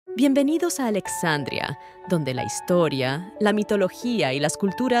Bienvenidos a Alexandria, donde la historia, la mitología y las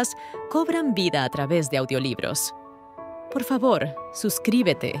culturas cobran vida a través de audiolibros. Por favor,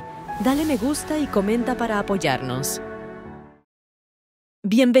 suscríbete, dale me gusta y comenta para apoyarnos.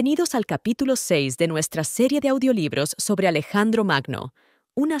 Bienvenidos al capítulo 6 de nuestra serie de audiolibros sobre Alejandro Magno,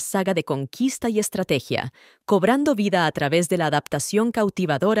 una saga de conquista y estrategia, cobrando vida a través de la adaptación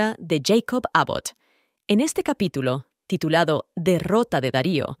cautivadora de Jacob Abbott. En este capítulo, titulado Derrota de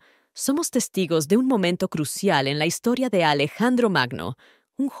Darío, somos testigos de un momento crucial en la historia de Alejandro Magno,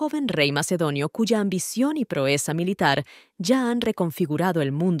 un joven rey macedonio cuya ambición y proeza militar ya han reconfigurado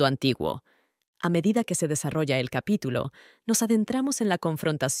el mundo antiguo. A medida que se desarrolla el capítulo, nos adentramos en la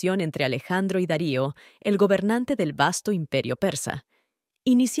confrontación entre Alejandro y Darío, el gobernante del vasto imperio persa.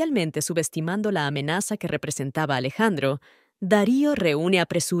 Inicialmente subestimando la amenaza que representaba Alejandro, Darío reúne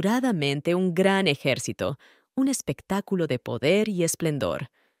apresuradamente un gran ejército, un espectáculo de poder y esplendor.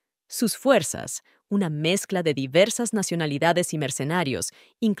 Sus fuerzas, una mezcla de diversas nacionalidades y mercenarios,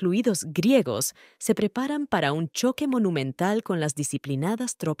 incluidos griegos, se preparan para un choque monumental con las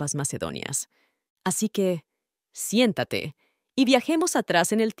disciplinadas tropas macedonias. Así que, siéntate y viajemos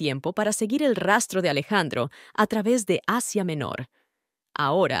atrás en el tiempo para seguir el rastro de Alejandro a través de Asia Menor.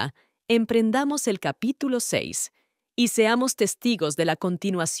 Ahora, emprendamos el capítulo 6 y seamos testigos de la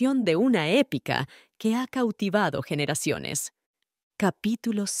continuación de una épica que ha cautivado generaciones.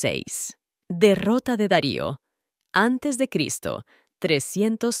 Capítulo 6. Derrota de Darío. Antes de Cristo,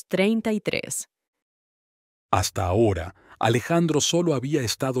 333. Hasta ahora, Alejandro solo había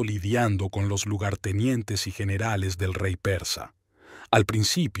estado lidiando con los lugartenientes y generales del rey persa. Al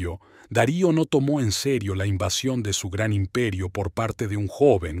principio, Darío no tomó en serio la invasión de su gran imperio por parte de un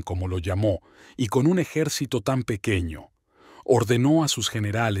joven, como lo llamó, y con un ejército tan pequeño. Ordenó a sus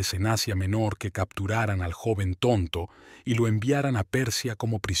generales en Asia Menor que capturaran al joven tonto y lo enviaran a Persia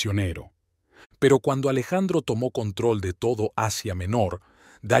como prisionero. Pero cuando Alejandro tomó control de todo Asia Menor,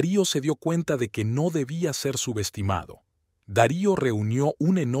 Darío se dio cuenta de que no debía ser subestimado. Darío reunió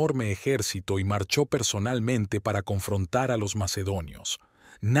un enorme ejército y marchó personalmente para confrontar a los macedonios.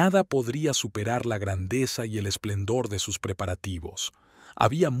 Nada podría superar la grandeza y el esplendor de sus preparativos.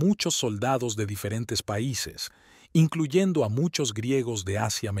 Había muchos soldados de diferentes países, incluyendo a muchos griegos de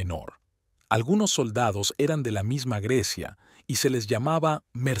Asia Menor. Algunos soldados eran de la misma Grecia y se les llamaba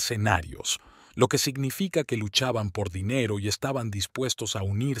mercenarios, lo que significa que luchaban por dinero y estaban dispuestos a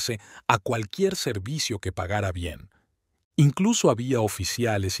unirse a cualquier servicio que pagara bien. Incluso había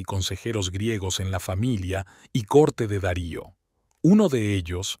oficiales y consejeros griegos en la familia y corte de Darío. Uno de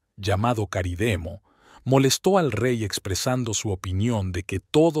ellos, llamado Caridemo, molestó al rey expresando su opinión de que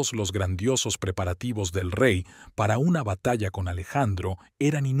todos los grandiosos preparativos del rey para una batalla con Alejandro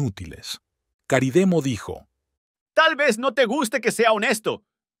eran inútiles. Caridemo dijo: «Tal vez no te guste que sea honesto,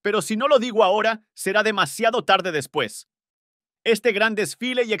 pero si no lo digo ahora, será demasiado tarde después. Este gran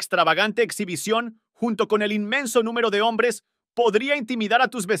desfile y extravagante exhibición, junto con el inmenso número de hombres, podría intimidar a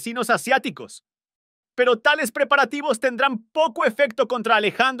tus vecinos asiáticos. Pero tales preparativos tendrán poco efecto contra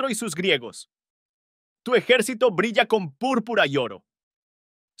Alejandro y sus griegos. Tu ejército brilla con púrpura y oro.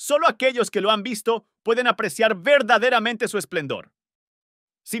 Solo aquellos que lo han visto pueden apreciar verdaderamente su esplendor.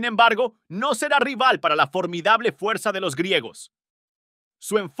 Sin embargo, no será rival para la formidable fuerza de los griegos.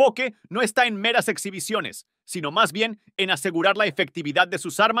 Su enfoque no está en meras exhibiciones, sino más bien en asegurar la efectividad de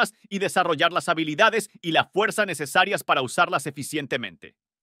sus armas y desarrollar las habilidades y la fuerza necesarias para usarlas eficientemente.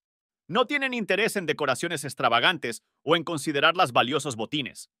 No tienen interés en decoraciones extravagantes o en considerarlas valiosos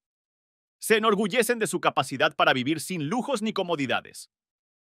botines. Se enorgullecen de su capacidad para vivir sin lujos ni comodidades.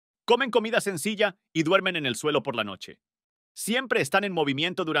 Comen comida sencilla y duermen en el suelo por la noche. Siempre están en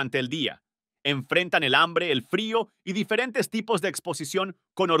movimiento durante el día. Enfrentan el hambre, el frío y diferentes tipos de exposición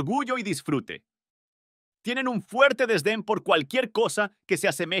con orgullo y disfrute. Tienen un fuerte desdén por cualquier cosa que se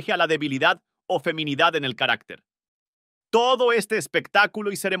asemeje a la debilidad o feminidad en el carácter. Todo este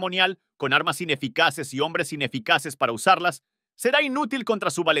espectáculo y ceremonial, con armas ineficaces y hombres ineficaces para usarlas, será inútil contra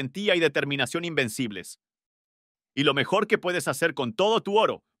su valentía y determinación invencibles. Y lo mejor que puedes hacer con todo tu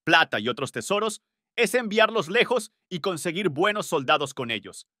oro, plata y otros tesoros es enviarlos lejos y conseguir buenos soldados con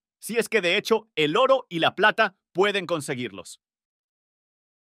ellos, si es que de hecho el oro y la plata pueden conseguirlos.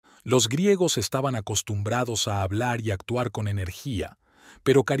 Los griegos estaban acostumbrados a hablar y actuar con energía,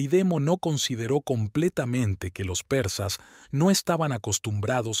 pero Caridemo no consideró completamente que los persas no estaban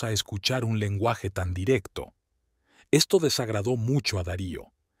acostumbrados a escuchar un lenguaje tan directo. Esto desagradó mucho a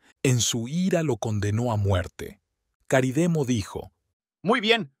Darío. En su ira lo condenó a muerte. Caridemo dijo: «Muy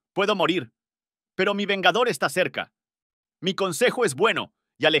bien, puedo morir, pero mi vengador está cerca. Mi consejo es bueno,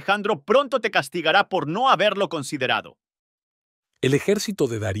 y Alejandro pronto te castigará por no haberlo considerado». El ejército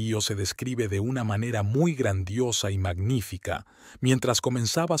de Darío se describe de una manera muy grandiosa y magnífica mientras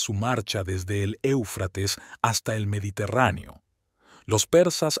comenzaba su marcha desde el Éufrates hasta el Mediterráneo. Los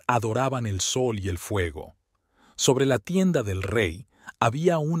persas adoraban el sol y el fuego. Sobre la tienda del rey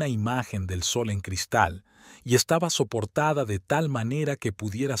había una imagen del sol en cristal y estaba soportada de tal manera que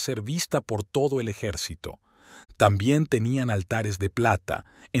pudiera ser vista por todo el ejército. También tenían altares de plata,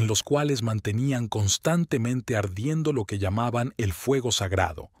 en los cuales mantenían constantemente ardiendo lo que llamaban el fuego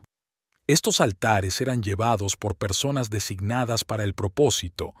sagrado. Estos altares eran llevados por personas designadas para el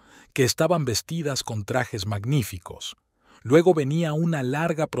propósito, que estaban vestidas con trajes magníficos. Luego venía una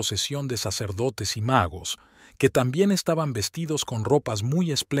larga procesión de sacerdotes y magos, que también estaban vestidos con ropas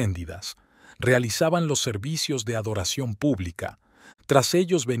muy espléndidas. Realizaban los servicios de adoración pública. Tras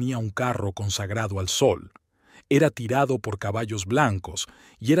ellos venía un carro consagrado al sol. Era tirado por caballos blancos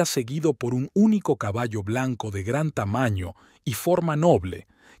y era seguido por un único caballo blanco de gran tamaño y forma noble,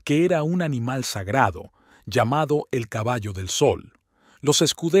 que era un animal sagrado, llamado el caballo del sol. Los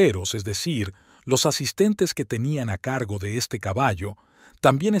escuderos, es decir, los asistentes que tenían a cargo de este caballo,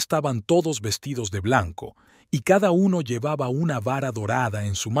 también estaban todos vestidos de blanco, y cada uno llevaba una vara dorada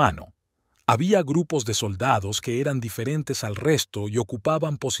en su mano. Había grupos de soldados que eran diferentes al resto y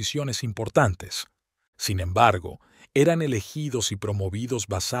ocupaban posiciones importantes. Sin embargo, eran elegidos y promovidos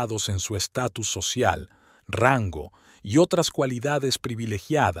basados en su estatus social, rango y otras cualidades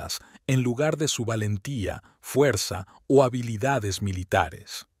privilegiadas en lugar de su valentía, fuerza o habilidades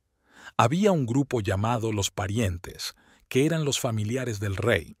militares. Había un grupo llamado los parientes, que eran los familiares del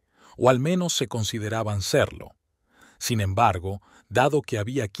rey, o al menos se consideraban serlo. Sin embargo, dado que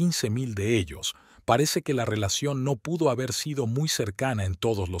había 15.000 de ellos, parece que la relación no pudo haber sido muy cercana en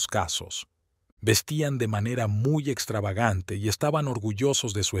todos los casos. Vestían de manera muy extravagante y estaban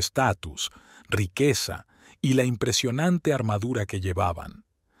orgullosos de su estatus, riqueza y la impresionante armadura que llevaban.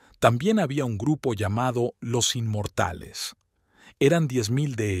 También había un grupo llamado los inmortales. Eran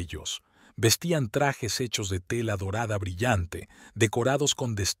 10.000 de ellos. Vestían trajes hechos de tela dorada brillante, decorados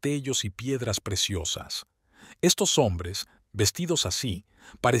con destellos y piedras preciosas. Estos hombres, vestidos así,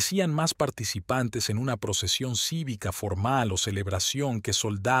 parecían más participantes en una procesión cívica formal o celebración que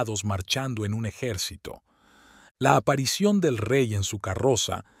soldados marchando en un ejército. La aparición del rey en su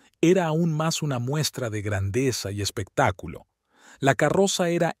carroza era aún más una muestra de grandeza y espectáculo. La carroza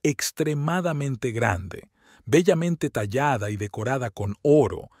era extremadamente grande, bellamente tallada y decorada con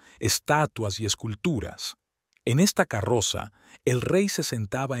oro, estatuas y esculturas. En esta carroza, el rey se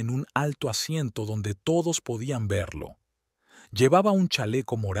sentaba en un alto asiento donde todos podían verlo. Llevaba un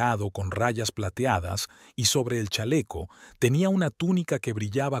chaleco morado con rayas plateadas y sobre el chaleco tenía una túnica que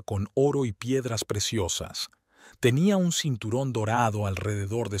brillaba con oro y piedras preciosas. Tenía un cinturón dorado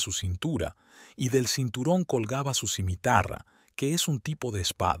alrededor de su cintura y del cinturón colgaba su cimitarra, que es un tipo de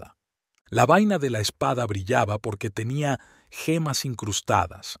espada. La vaina de la espada brillaba porque tenía gemas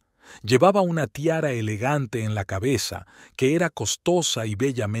incrustadas. Llevaba una tiara elegante en la cabeza que era costosa y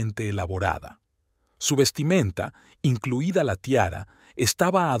bellamente elaborada. Su vestimenta, incluida la tiara,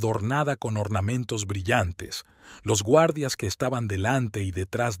 estaba adornada con ornamentos brillantes. Los guardias que estaban delante y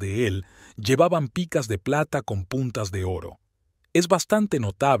detrás de él llevaban picas de plata con puntas de oro. Es bastante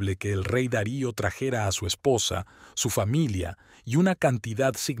notable que el rey Darío trajera a su esposa, su familia y una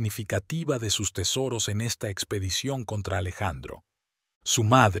cantidad significativa de sus tesoros en esta expedición contra Alejandro. Su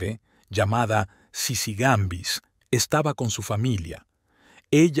madre, llamada Sisigambis, estaba con su familia.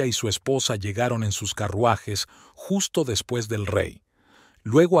 Ella y su esposa llegaron en sus carruajes justo después del rey.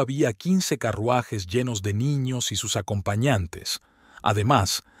 Luego había 15 carruajes llenos de niños y sus acompañantes.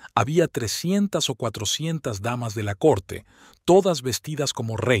 Además, había 300 o 400 damas de la corte, todas vestidas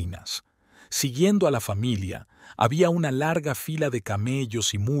como reinas. Siguiendo a la familia, había una larga fila de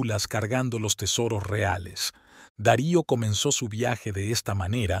camellos y mulas cargando los tesoros reales. Darío comenzó su viaje de esta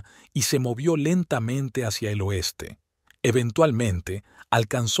manera y se movió lentamente hacia el oeste. Eventualmente,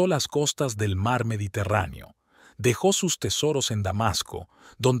 alcanzó las costas del mar Mediterráneo. Dejó sus tesoros en Damasco,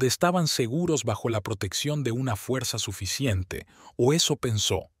 donde estaban seguros bajo la protección de una fuerza suficiente, o eso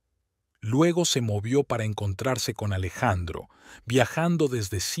pensó. Luego se movió para encontrarse con Alejandro, viajando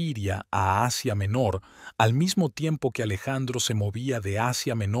desde Siria a Asia Menor, al mismo tiempo que Alejandro se movía de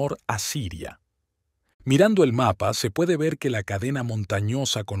Asia Menor a Siria. Mirando el mapa, se puede ver que la cadena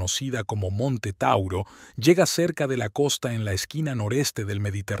montañosa conocida como Monte Tauro llega cerca de la costa en la esquina noreste del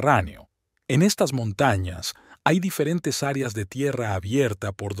Mediterráneo. En estas montañas hay diferentes áreas de tierra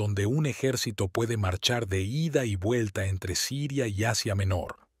abierta por donde un ejército puede marchar de ida y vuelta entre Siria y Asia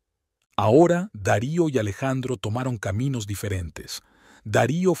Menor. Ahora, Darío y Alejandro tomaron caminos diferentes.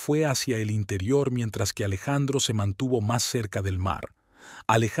 Darío fue hacia el interior mientras que Alejandro se mantuvo más cerca del mar.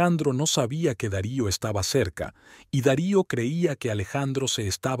 Alejandro no sabía que Darío estaba cerca, y Darío creía que Alejandro se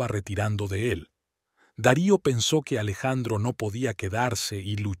estaba retirando de él. Darío pensó que Alejandro no podía quedarse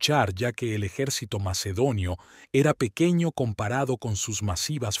y luchar ya que el ejército macedonio era pequeño comparado con sus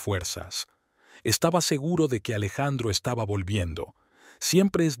masivas fuerzas. Estaba seguro de que Alejandro estaba volviendo.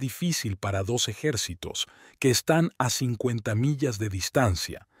 Siempre es difícil para dos ejércitos, que están a 50 millas de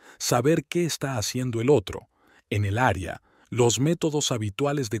distancia, saber qué está haciendo el otro. En el área, los métodos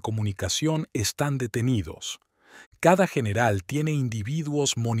habituales de comunicación están detenidos. Cada general tiene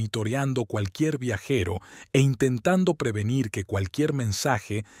individuos monitoreando cualquier viajero e intentando prevenir que cualquier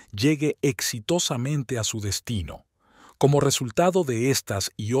mensaje llegue exitosamente a su destino. Como resultado de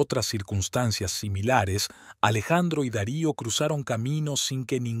estas y otras circunstancias similares, Alejandro y Darío cruzaron caminos sin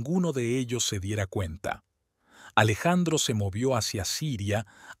que ninguno de ellos se diera cuenta. Alejandro se movió hacia Siria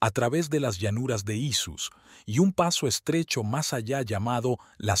a través de las llanuras de Isus y un paso estrecho más allá llamado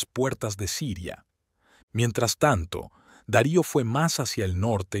las Puertas de Siria. Mientras tanto, Darío fue más hacia el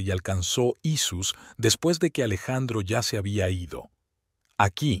norte y alcanzó Isus después de que Alejandro ya se había ido.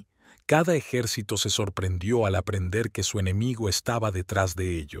 Aquí, cada ejército se sorprendió al aprender que su enemigo estaba detrás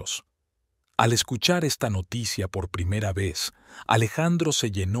de ellos. Al escuchar esta noticia por primera vez, Alejandro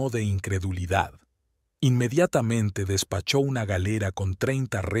se llenó de incredulidad. Inmediatamente despachó una galera con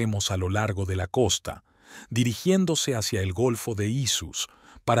 30 remos a lo largo de la costa, dirigiéndose hacia el golfo de Isus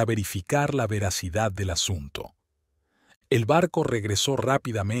para verificar la veracidad del asunto. El barco regresó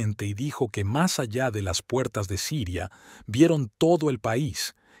rápidamente y dijo que más allá de las puertas de Siria vieron todo el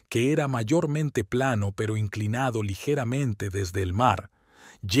país, que era mayormente plano pero inclinado ligeramente desde el mar,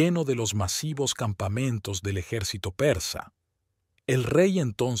 lleno de los masivos campamentos del ejército persa. El rey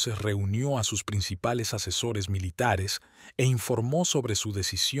entonces reunió a sus principales asesores militares e informó sobre su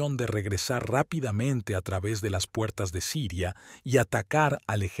decisión de regresar rápidamente a través de las puertas de Siria y atacar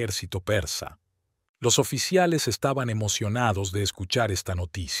al ejército persa. Los oficiales estaban emocionados de escuchar esta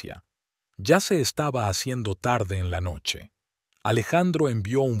noticia. Ya se estaba haciendo tarde en la noche. Alejandro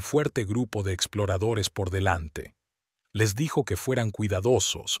envió un fuerte grupo de exploradores por delante. Les dijo que fueran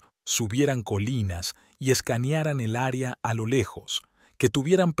cuidadosos, subieran colinas y escanearan el área a lo lejos, que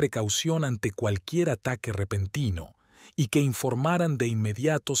tuvieran precaución ante cualquier ataque repentino y que informaran de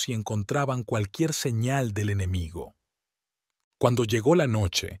inmediato si encontraban cualquier señal del enemigo. Cuando llegó la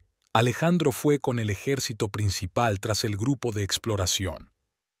noche, Alejandro fue con el ejército principal tras el grupo de exploración.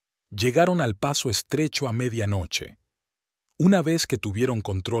 Llegaron al paso estrecho a medianoche. Una vez que tuvieron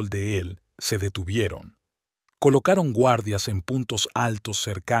control de él, se detuvieron. Colocaron guardias en puntos altos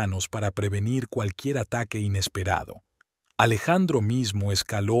cercanos para prevenir cualquier ataque inesperado. Alejandro mismo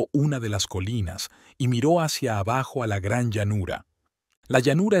escaló una de las colinas y miró hacia abajo a la gran llanura. La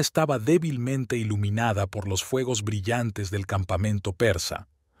llanura estaba débilmente iluminada por los fuegos brillantes del campamento persa.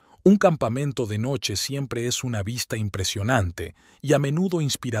 Un campamento de noche siempre es una vista impresionante y a menudo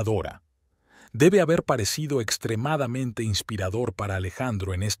inspiradora. Debe haber parecido extremadamente inspirador para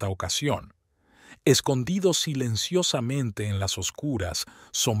Alejandro en esta ocasión. Escondido silenciosamente en las oscuras,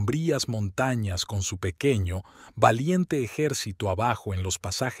 sombrías montañas con su pequeño, valiente ejército abajo en los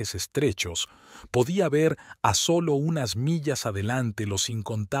pasajes estrechos, podía ver a solo unas millas adelante los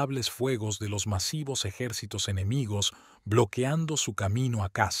incontables fuegos de los masivos ejércitos enemigos bloqueando su camino a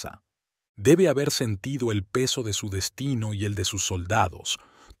casa. Debe haber sentido el peso de su destino y el de sus soldados,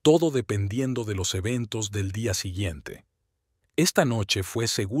 todo dependiendo de los eventos del día siguiente. Esta noche fue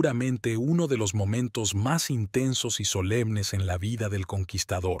seguramente uno de los momentos más intensos y solemnes en la vida del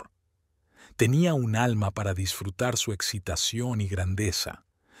conquistador. Tenía un alma para disfrutar su excitación y grandeza.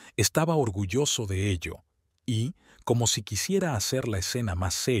 Estaba orgulloso de ello y, como si quisiera hacer la escena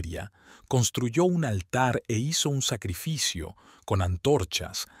más seria, construyó un altar e hizo un sacrificio, con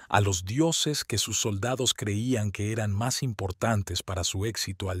antorchas, a los dioses que sus soldados creían que eran más importantes para su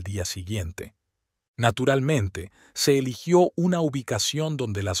éxito al día siguiente. Naturalmente, se eligió una ubicación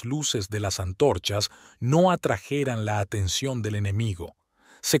donde las luces de las antorchas no atrajeran la atención del enemigo.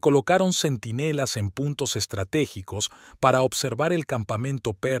 Se colocaron centinelas en puntos estratégicos para observar el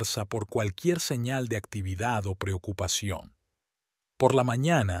campamento persa por cualquier señal de actividad o preocupación. Por la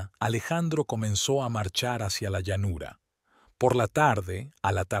mañana, Alejandro comenzó a marchar hacia la llanura. Por la tarde,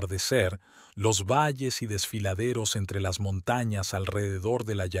 al atardecer, los valles y desfiladeros entre las montañas alrededor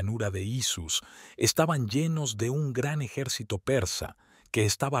de la llanura de Isus estaban llenos de un gran ejército persa que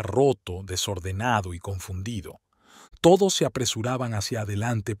estaba roto, desordenado y confundido. Todos se apresuraban hacia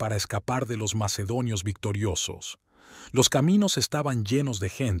adelante para escapar de los macedonios victoriosos. Los caminos estaban llenos de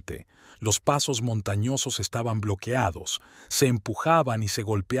gente, los pasos montañosos estaban bloqueados, se empujaban y se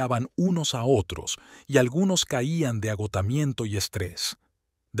golpeaban unos a otros, y algunos caían de agotamiento y estrés.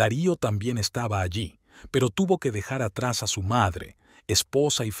 Darío también estaba allí, pero tuvo que dejar atrás a su madre,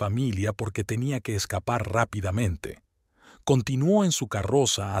 esposa y familia porque tenía que escapar rápidamente. Continuó en su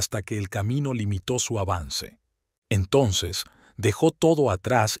carroza hasta que el camino limitó su avance. Entonces, dejó todo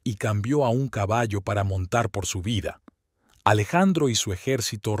atrás y cambió a un caballo para montar por su vida. Alejandro y su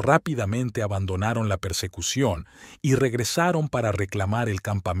ejército rápidamente abandonaron la persecución y regresaron para reclamar el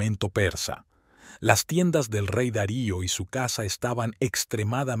campamento persa. Las tiendas del rey Darío y su casa estaban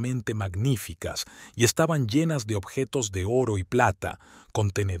extremadamente magníficas y estaban llenas de objetos de oro y plata,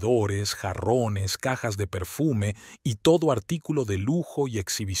 contenedores, jarrones, cajas de perfume y todo artículo de lujo y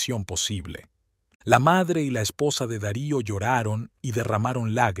exhibición posible. La madre y la esposa de Darío lloraron y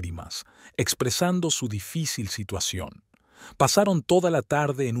derramaron lágrimas, expresando su difícil situación. Pasaron toda la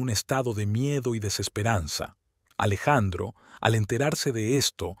tarde en un estado de miedo y desesperanza. Alejandro, al enterarse de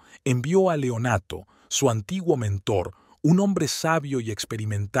esto, envió a Leonato, su antiguo mentor, un hombre sabio y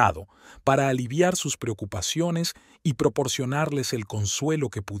experimentado, para aliviar sus preocupaciones y proporcionarles el consuelo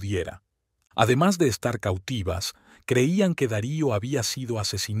que pudiera. Además de estar cautivas, creían que Darío había sido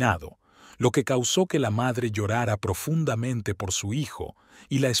asesinado, lo que causó que la madre llorara profundamente por su hijo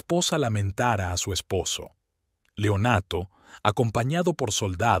y la esposa lamentara a su esposo. Leonato, acompañado por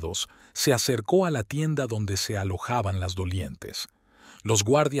soldados, se acercó a la tienda donde se alojaban las dolientes. Los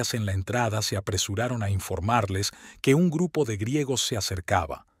guardias en la entrada se apresuraron a informarles que un grupo de griegos se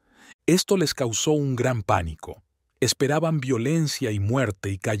acercaba. Esto les causó un gran pánico. Esperaban violencia y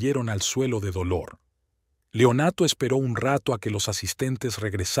muerte y cayeron al suelo de dolor. Leonato esperó un rato a que los asistentes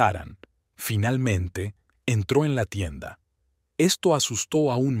regresaran. Finalmente, entró en la tienda. Esto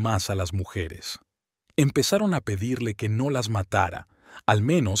asustó aún más a las mujeres. Empezaron a pedirle que no las matara, al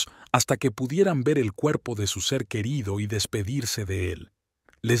menos hasta que pudieran ver el cuerpo de su ser querido y despedirse de él.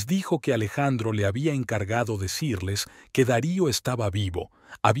 Les dijo que Alejandro le había encargado decirles que Darío estaba vivo,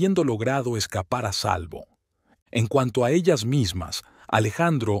 habiendo logrado escapar a salvo. En cuanto a ellas mismas,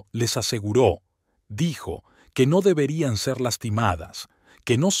 Alejandro les aseguró, dijo, que no deberían ser lastimadas,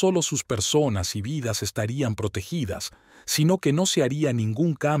 que no solo sus personas y vidas estarían protegidas, sino que no se haría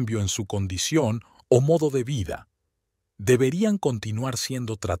ningún cambio en su condición o modo de vida. Deberían continuar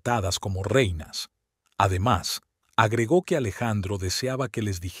siendo tratadas como reinas. Además, agregó que Alejandro deseaba que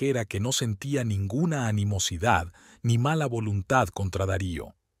les dijera que no sentía ninguna animosidad ni mala voluntad contra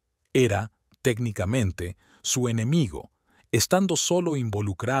Darío. Era, técnicamente, su enemigo, estando solo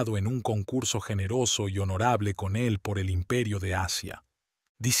involucrado en un concurso generoso y honorable con él por el imperio de Asia.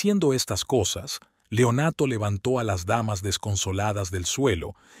 Diciendo estas cosas, Leonato levantó a las damas desconsoladas del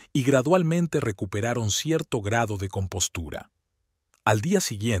suelo y gradualmente recuperaron cierto grado de compostura. Al día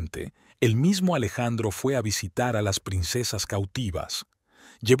siguiente, el mismo Alejandro fue a visitar a las princesas cautivas.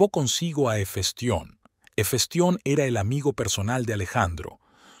 Llevó consigo a Hefestión. Hefestión era el amigo personal de Alejandro.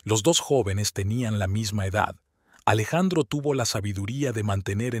 Los dos jóvenes tenían la misma edad. Alejandro tuvo la sabiduría de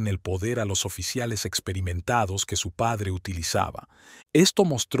mantener en el poder a los oficiales experimentados que su padre utilizaba. Esto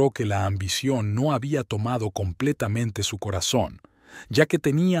mostró que la ambición no había tomado completamente su corazón, ya que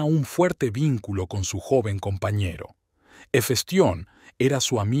tenía un fuerte vínculo con su joven compañero. Hefestión era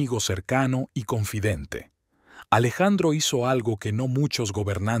su amigo cercano y confidente. Alejandro hizo algo que no muchos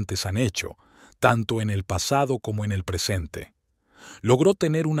gobernantes han hecho, tanto en el pasado como en el presente. Logró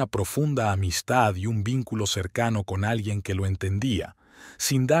tener una profunda amistad y un vínculo cercano con alguien que lo entendía,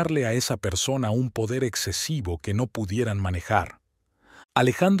 sin darle a esa persona un poder excesivo que no pudieran manejar.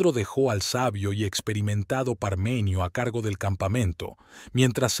 Alejandro dejó al sabio y experimentado Parmenio a cargo del campamento,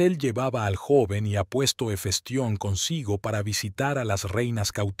 mientras él llevaba al joven y apuesto Hefestión consigo para visitar a las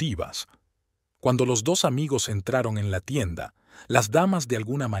reinas cautivas. Cuando los dos amigos entraron en la tienda, las damas de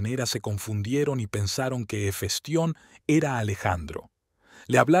alguna manera se confundieron y pensaron que Hefestión era Alejandro.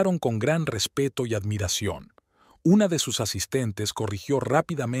 Le hablaron con gran respeto y admiración. Una de sus asistentes corrigió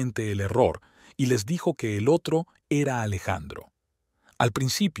rápidamente el error y les dijo que el otro era Alejandro. Al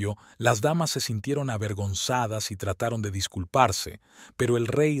principio, las damas se sintieron avergonzadas y trataron de disculparse, pero el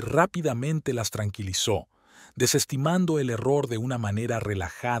rey rápidamente las tranquilizó, desestimando el error de una manera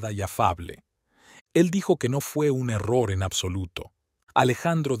relajada y afable. Él dijo que no fue un error en absoluto.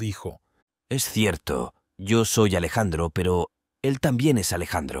 Alejandro dijo: «Es cierto, yo soy Alejandro, pero él también es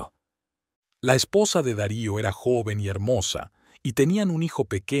Alejandro». La esposa de Darío era joven y hermosa, y tenían un hijo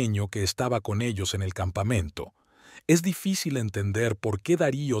pequeño que estaba con ellos en el campamento. Es difícil entender por qué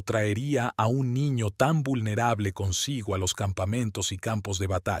Darío traería a un niño tan vulnerable consigo a los campamentos y campos de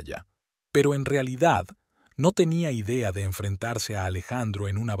batalla. Pero en realidad, No tenía idea de enfrentarse a Alejandro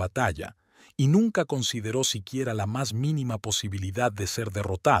en una batalla y nunca consideró siquiera la más mínima posibilidad de ser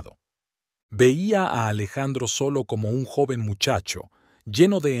derrotado. Veía a Alejandro solo como un joven muchacho,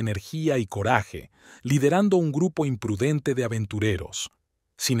 lleno de energía y coraje, liderando un grupo imprudente de aventureros.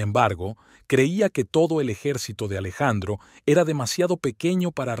 Sin embargo, creía que todo el ejército de Alejandro era demasiado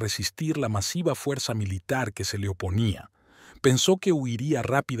pequeño para resistir la masiva fuerza militar que se le oponía. Pensó que huiría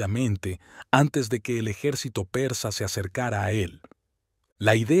rápidamente antes de que el ejército persa se acercara a él.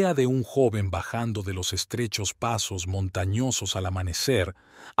 La idea de un joven bajando de los estrechos pasos montañosos al amanecer,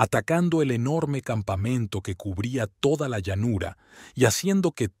 atacando el enorme campamento que cubría toda la llanura y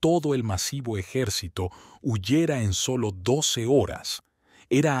haciendo que todo el masivo ejército huyera en solo 12 horas,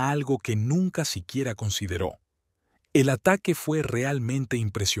 era algo que nunca siquiera consideró. El ataque fue realmente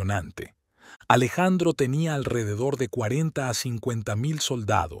impresionante. Alejandro tenía alrededor de 40 a 50.000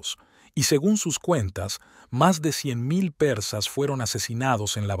 soldados, y según sus cuentas, más de 100.000 persas fueron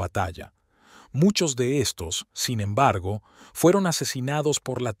asesinados en la batalla. Muchos de estos, sin embargo, fueron asesinados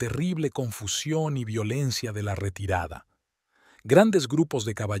por la terrible confusión y violencia de la retirada. Grandes grupos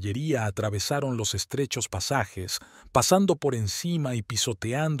de caballería atravesaron los estrechos pasajes, pasando por encima y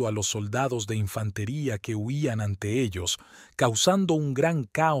pisoteando a los soldados de infantería que huían ante ellos, causando un gran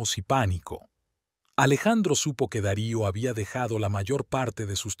caos y pánico. Alejandro supo que Darío había dejado la mayor parte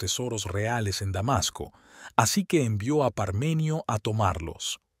de sus tesoros reales en Damasco, así que envió a Parmenio a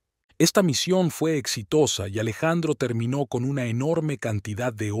tomarlos. Esta misión fue exitosa y Alejandro terminó con una enorme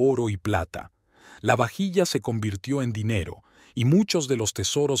cantidad de oro y plata. La vajilla se convirtió en dinero y muchos de los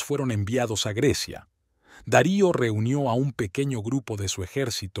tesoros fueron enviados a Grecia. Darío reunió a un pequeño grupo de su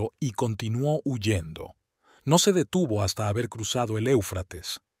ejército y continuó huyendo. No se detuvo hasta haber cruzado el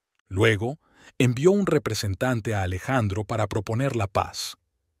Éufrates. Luego, envió un representante a Alejandro para proponer la paz.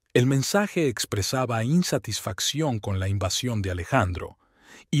 El mensaje expresaba insatisfacción con la invasión de Alejandro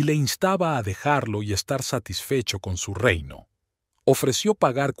y le instaba a dejarlo y estar satisfecho con su reino. Ofreció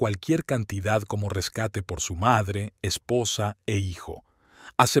pagar cualquier cantidad como rescate por su madre, esposa e hijo.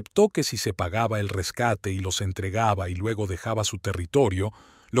 Aceptó que si se pagaba el rescate y los entregaba y luego dejaba su territorio,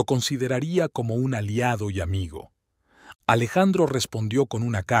 lo consideraría como un aliado y amigo. Alejandro respondió con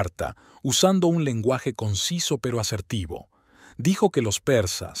una carta, usando un lenguaje conciso pero asertivo. Dijo que los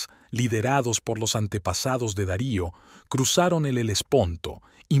persas, liderados por los antepasados de Darío, cruzaron el Helesponto,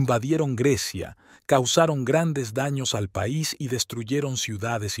 invadieron Grecia, causaron grandes daños al país y destruyeron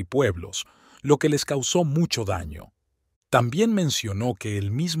ciudades y pueblos, lo que les causó mucho daño. También mencionó que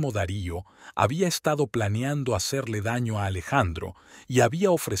el mismo Darío había estado planeando hacerle daño a Alejandro y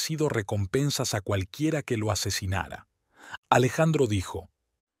había ofrecido recompensas a cualquiera que lo asesinara. Alejandro dijo: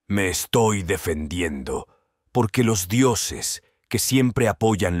 Me estoy defendiendo, porque los dioses, que siempre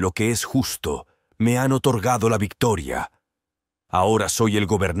apoyan lo que es justo, me han otorgado la victoria. Ahora soy el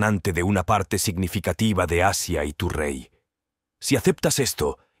gobernante de una parte significativa de Asia y tu rey. Si aceptas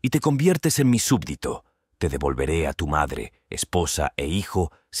esto y te conviertes en mi súbdito, te devolveré a tu madre, esposa e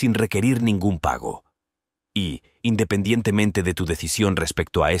hijo sin requerir ningún pago. Y, independientemente de tu decisión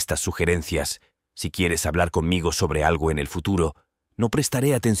respecto a estas sugerencias, si quieres hablar conmigo sobre algo en el futuro, no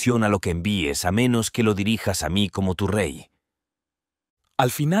prestaré atención a lo que envíes a menos que lo dirijas a mí como tu rey.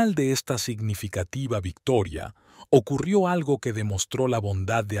 Al final de esta significativa victoria, ocurrió algo que demostró la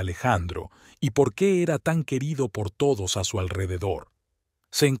bondad de Alejandro y por qué era tan querido por todos a su alrededor.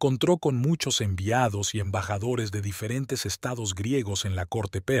 Se encontró con muchos enviados y embajadores de diferentes estados griegos en la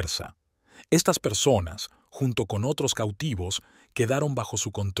corte persa. Estas personas, junto con otros cautivos, quedaron bajo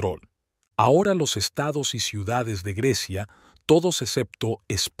su control. Ahora los estados y ciudades de Grecia, todos excepto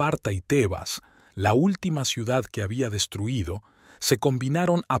Esparta y Tebas, la última ciudad que había destruido, se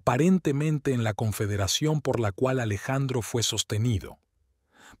combinaron aparentemente en la confederación por la cual Alejandro fue sostenido.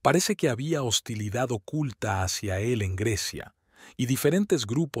 Parece que había hostilidad oculta hacia él en Grecia, y diferentes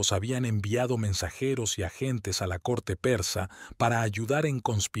grupos habían enviado mensajeros y agentes a la corte persa para ayudar en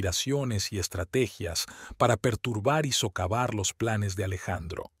conspiraciones y estrategias para perturbar y socavar los planes de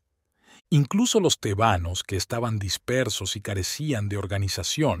Alejandro. Incluso los tebanos, que estaban dispersos y carecían de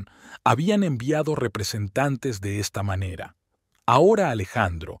organización, habían enviado representantes de esta manera. Ahora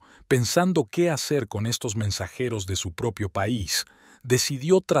Alejandro, pensando qué hacer con estos mensajeros de su propio país,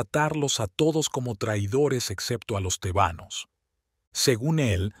 decidió tratarlos a todos como traidores excepto a los tebanos. Según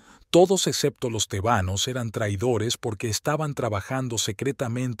él, todos excepto los tebanos eran traidores porque estaban trabajando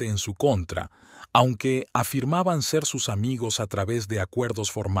secretamente en su contra, aunque afirmaban ser sus amigos a través de acuerdos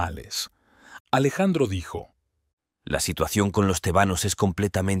formales. Alejandro dijo: La situación con los tebanos es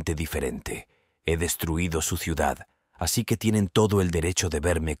completamente diferente. He destruido su ciudad, así que tienen todo el derecho de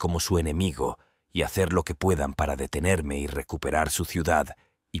verme como su enemigo y hacer lo que puedan para detenerme y recuperar su ciudad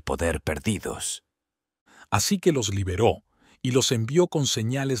y poder perdidos. Así que los liberó y los envió con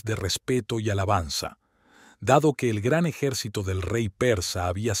señales de respeto y alabanza. Dado que el gran ejército del rey persa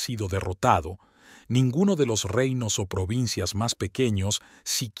había sido derrotado, ninguno de los reinos o provincias más pequeños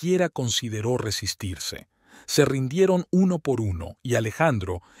siquiera consideró resistirse. Se rindieron uno por uno y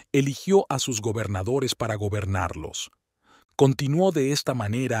Alejandro eligió a sus gobernadores para gobernarlos. Continuó de esta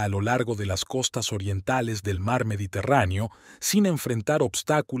manera a lo largo de las costas orientales del mar Mediterráneo sin enfrentar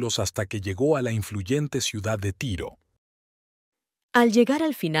obstáculos hasta que llegó a la influyente ciudad de Tiro. Al llegar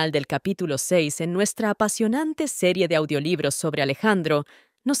al final del capítulo 6 en nuestra apasionante serie de audiolibros sobre Alejandro,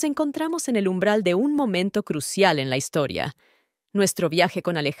 nos encontramos en el umbral de un momento crucial en la historia. Nuestro viaje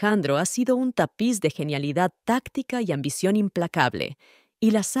con Alejandro ha sido un tapiz de genialidad táctica y ambición implacable,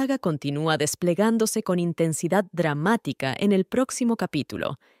 y la saga continúa desplegándose con intensidad dramática en el próximo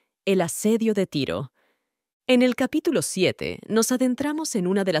capítulo, el asedio de Tiro. En el capítulo 7 nos adentramos en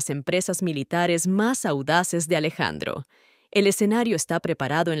una de las empresas militares más audaces de Alejandro. El escenario está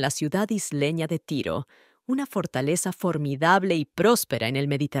preparado en la ciudad isleña de Tiro, una fortaleza formidable y próspera en el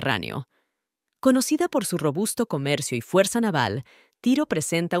Mediterráneo. Conocida por su robusto comercio y fuerza naval, Tiro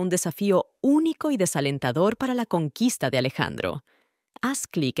presenta un desafío único y desalentador para la conquista de Alejandro. Haz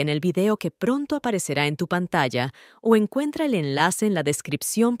clic en el video que pronto aparecerá en tu pantalla o encuentra el enlace en la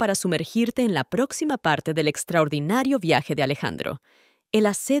descripción para sumergirte en la próxima parte del extraordinario viaje de Alejandro. El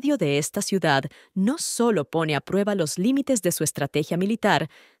asedio de esta ciudad no solo pone a prueba los límites de su estrategia militar,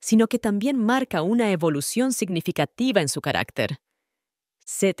 sino que también marca una evolución significativa en su carácter.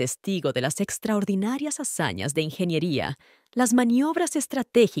 Sé testigo de las extraordinarias hazañas de ingeniería, las maniobras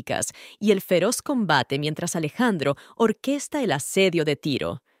estratégicas y el feroz combate mientras Alejandro orquesta el asedio de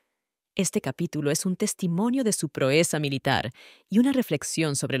Tiro. Este capítulo es un testimonio de su proeza militar y una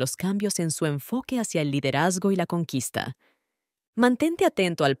reflexión sobre los cambios en su enfoque hacia el liderazgo y la conquista. Mantente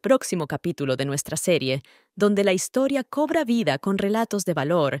atento al próximo capítulo de nuestra serie, donde la historia cobra vida con relatos de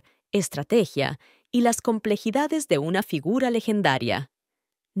valor, estrategia y las complejidades de una figura legendaria.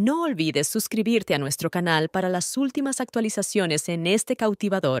 No olvides suscribirte a nuestro canal para las últimas actualizaciones en este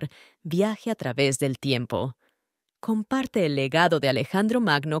cautivador viaje a través del tiempo. Comparte el legado de Alejandro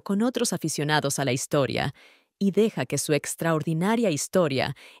Magno con otros aficionados a la historia y deja que su extraordinaria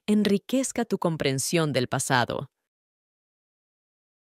historia enriquezca tu comprensión del pasado.